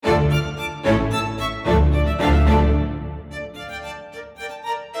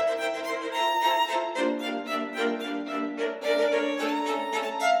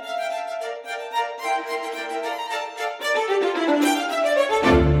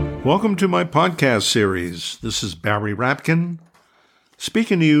Welcome to my podcast series. This is Barry Rapkin,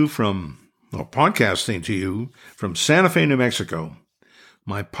 speaking to you podcasting to you from Santa Fe, New Mexico.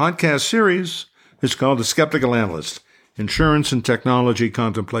 My podcast series is called The Skeptical Analyst, Insurance and Technology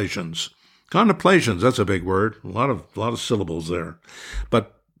Contemplations. Contemplations, that's a big word, a lot of syllables there.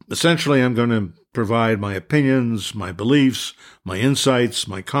 But essentially, I'm going to provide my opinions, my beliefs, my insights,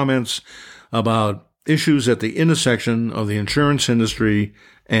 my comments about issues at the intersection of the insurance industry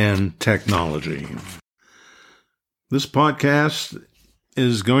and technology. This podcast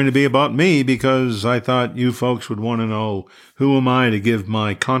is going to be about me because I thought you folks would want to know who am I to give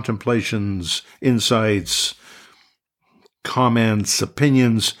my contemplations, insights, comments,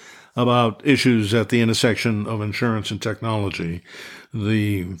 opinions about issues at the intersection of insurance and technology.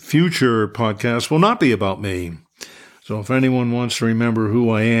 The future podcast will not be about me. So if anyone wants to remember who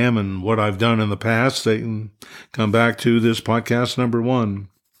I am and what I've done in the past, they can come back to this podcast number 1.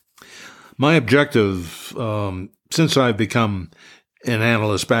 My objective, since I've become an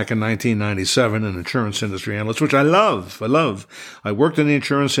analyst back in 1997, an insurance industry analyst, which I love. I worked in the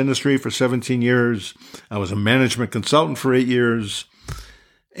insurance industry for 17 years. I was a management consultant for 8 years.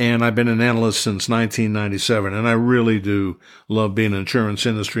 And I've been an analyst since 1997. And I really do love being an insurance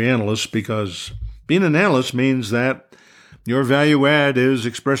industry analyst because being an analyst means that your value add is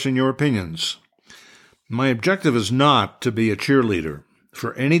expressing your opinions. My objective is not to be a cheerleader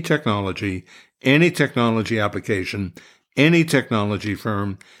for any technology application, any technology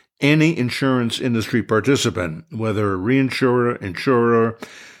firm, any insurance industry participant, whether reinsurer, insurer,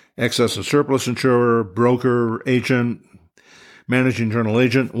 excess and surplus insurer, broker, agent, managing general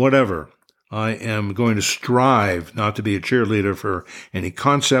agent, whatever. I am going to strive not to be a cheerleader for any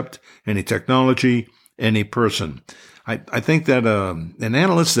concept, any technology, any person. I think that an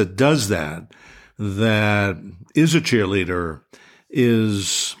analyst that does that is a cheerleader,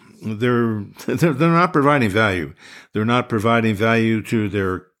 is they're not providing value. They're not providing value to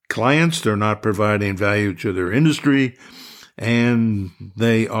their clients. They're not providing value to their industry, and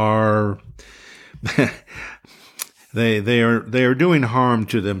they are they are doing harm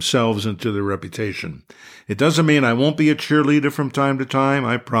to themselves and to their reputation. It doesn't mean I won't be a cheerleader from time to time.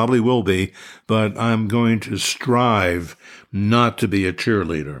 I probably will be, but I'm going to strive not to be a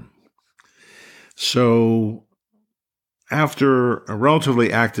cheerleader. So after a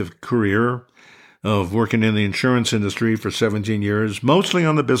relatively active career of working in the insurance industry for 17 years, mostly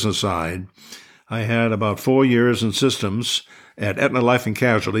on the business side, I had about 4 years in systems at Aetna Life and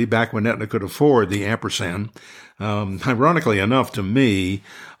Casualty, back when Aetna could afford the ampersand. Ironically enough to me,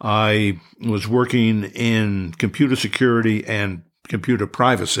 I was working in computer security and computer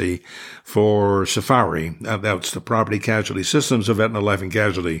privacy for Safari. That's the property casualty systems of Aetna Life and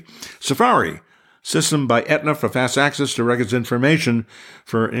Casualty. Safari, system by Aetna for fast access to records information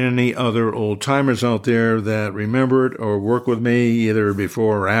for any other old-timers out there that remember it or work with me either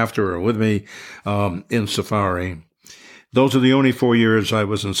before or after or with me in Safari. Those are the only 4 years I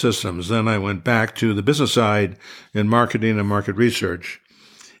was in systems. Then I went back to the business side in marketing and market research.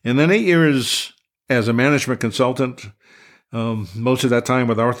 And then 8 years as a management consultant, most of that time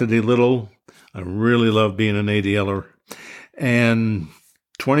with Arthur D. Little. I really love being an ADLer. And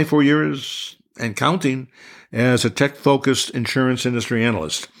 24 years and counting as a tech-focused insurance industry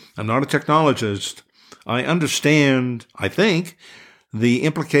analyst. I'm not a technologist. I understand, I think, the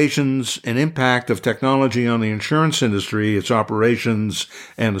implications and impact of technology on the insurance industry, its operations,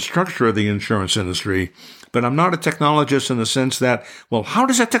 and the structure of the insurance industry. But I'm not a technologist in the sense that, well, how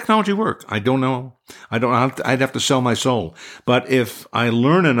does that technology work? I don't know. I'd have to sell my soul. But if I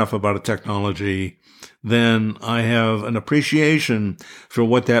learn enough about a technology, then I have an appreciation for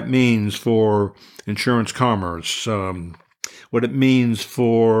what that means for insurance commerce, what it means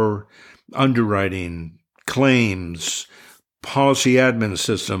for underwriting, claims, policy admin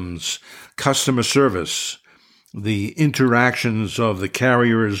systems, customer service, the interactions of the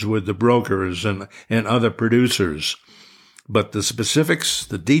carriers with the brokers and other producers. But the specifics,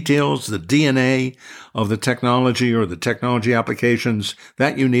 the details, the DNA of the technology or the technology applications,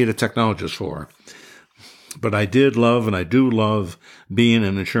 that you need a technologist for. But I did love and I do love being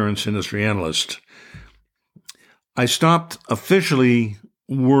an insurance industry analyst. I stopped officially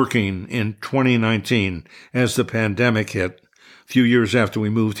working in 2019 as the pandemic hit, a few years after we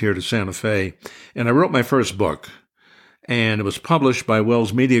moved here to Santa Fe, and I wrote my first book, and it was published by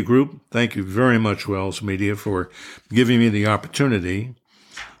Wells Media Group. Thank you very much, Wells Media, for giving me the opportunity.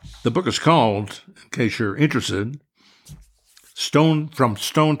 The book is called, in case you're interested, From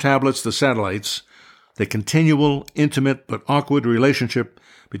Stone Tablets to Satellites, The Continual, Intimate, but Awkward Relationship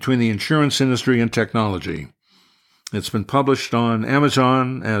Between the Insurance Industry and Technology. It's been published on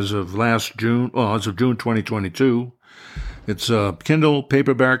Amazon as of as of June 2022. It's Kindle,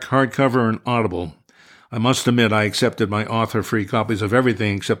 paperback, hardcover, and Audible. I must admit, I accepted my author-free copies of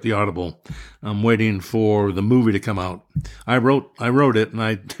everything except the Audible. I'm waiting for the movie to come out. I wrote it, and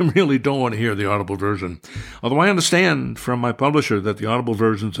I really don't want to hear the Audible version. Although I understand from my publisher that the Audible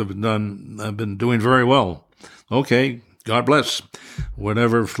versions have been doing very well. Okay, God bless.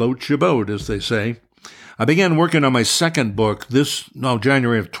 Whatever floats your boat, as they say. I began working on my second book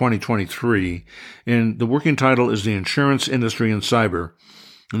January of 2023, and the working title is The Insurance Industry and Cyber.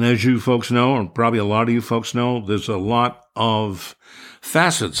 And as you folks know, and probably a lot of you folks know, there's a lot of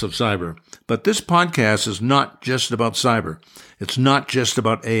facets of cyber. But this podcast is not just about cyber. It's not just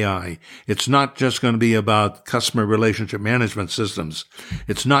about AI. It's not just going to be about customer relationship management systems.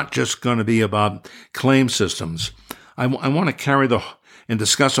 It's not just going to be about claim systems. I want to carry and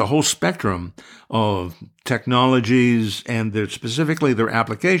discuss a whole spectrum of technologies and specifically their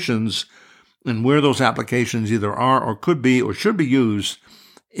applications and where those applications either are or could be or should be used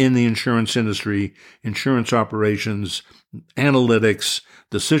in the insurance industry, insurance operations, analytics,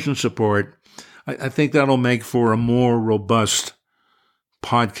 decision support. I think that'll make for a more robust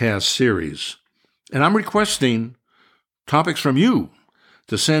podcast series. And I'm requesting topics from you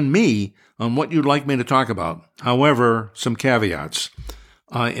to send me on what you'd like me to talk about. However, some caveats.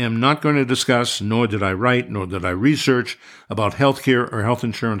 I am not going to discuss, nor did I write, nor did I research about healthcare or health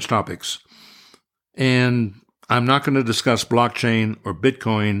insurance topics. And I'm not going to discuss blockchain or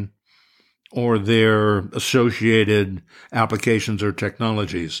Bitcoin or their associated applications or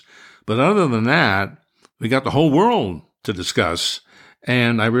technologies. But other than that, we got the whole world to discuss,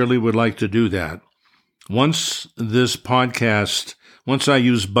 and I really would like to do that. Once I use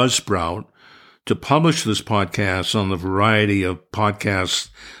Buzzsprout to publish this podcast on the variety of podcast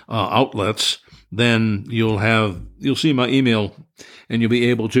outlets, then you'll see my email, and you'll be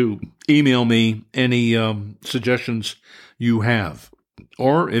able to email me any suggestions you have.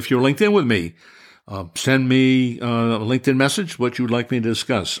 Or if you're linked in with me, send me a LinkedIn message, what you would like me to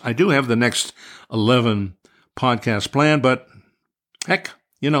discuss. I do have the next 11 podcasts planned, but heck,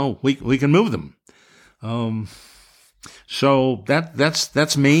 we can move them. So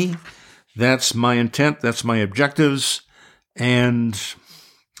that's me. That's my intent. That's my objectives. And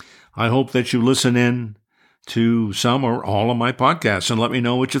I hope that you listen in to some or all of my podcasts and let me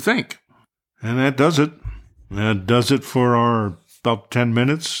know what you think. And that does it. That does it for our about 10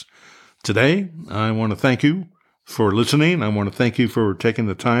 minutes today. I want to thank you for listening. I want to thank you for taking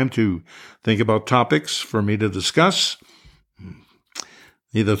the time to think about topics for me to discuss,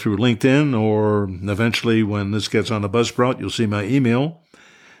 either through LinkedIn or eventually when this gets on the Buzzsprout, you'll see my email.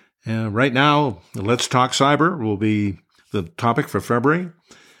 And right now, Let's Talk Cyber will be the topic for February.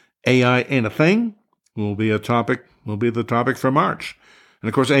 AI Ain't a Thing will be the topic for March. And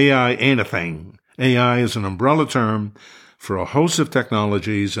of course, AI ain't a thing. AI is an umbrella term for a host of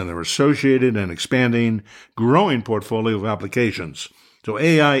technologies and their associated and expanding, growing portfolio of applications. So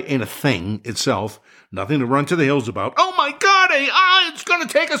AI ain't a thing itself, nothing to run to the hills about. Oh my God, AI, it's going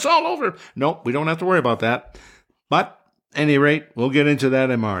to take us all over. Nope, we don't have to worry about that. But at any rate, we'll get into that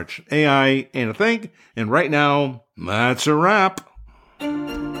in March. AI ain't a thing, and right now, that's a wrap.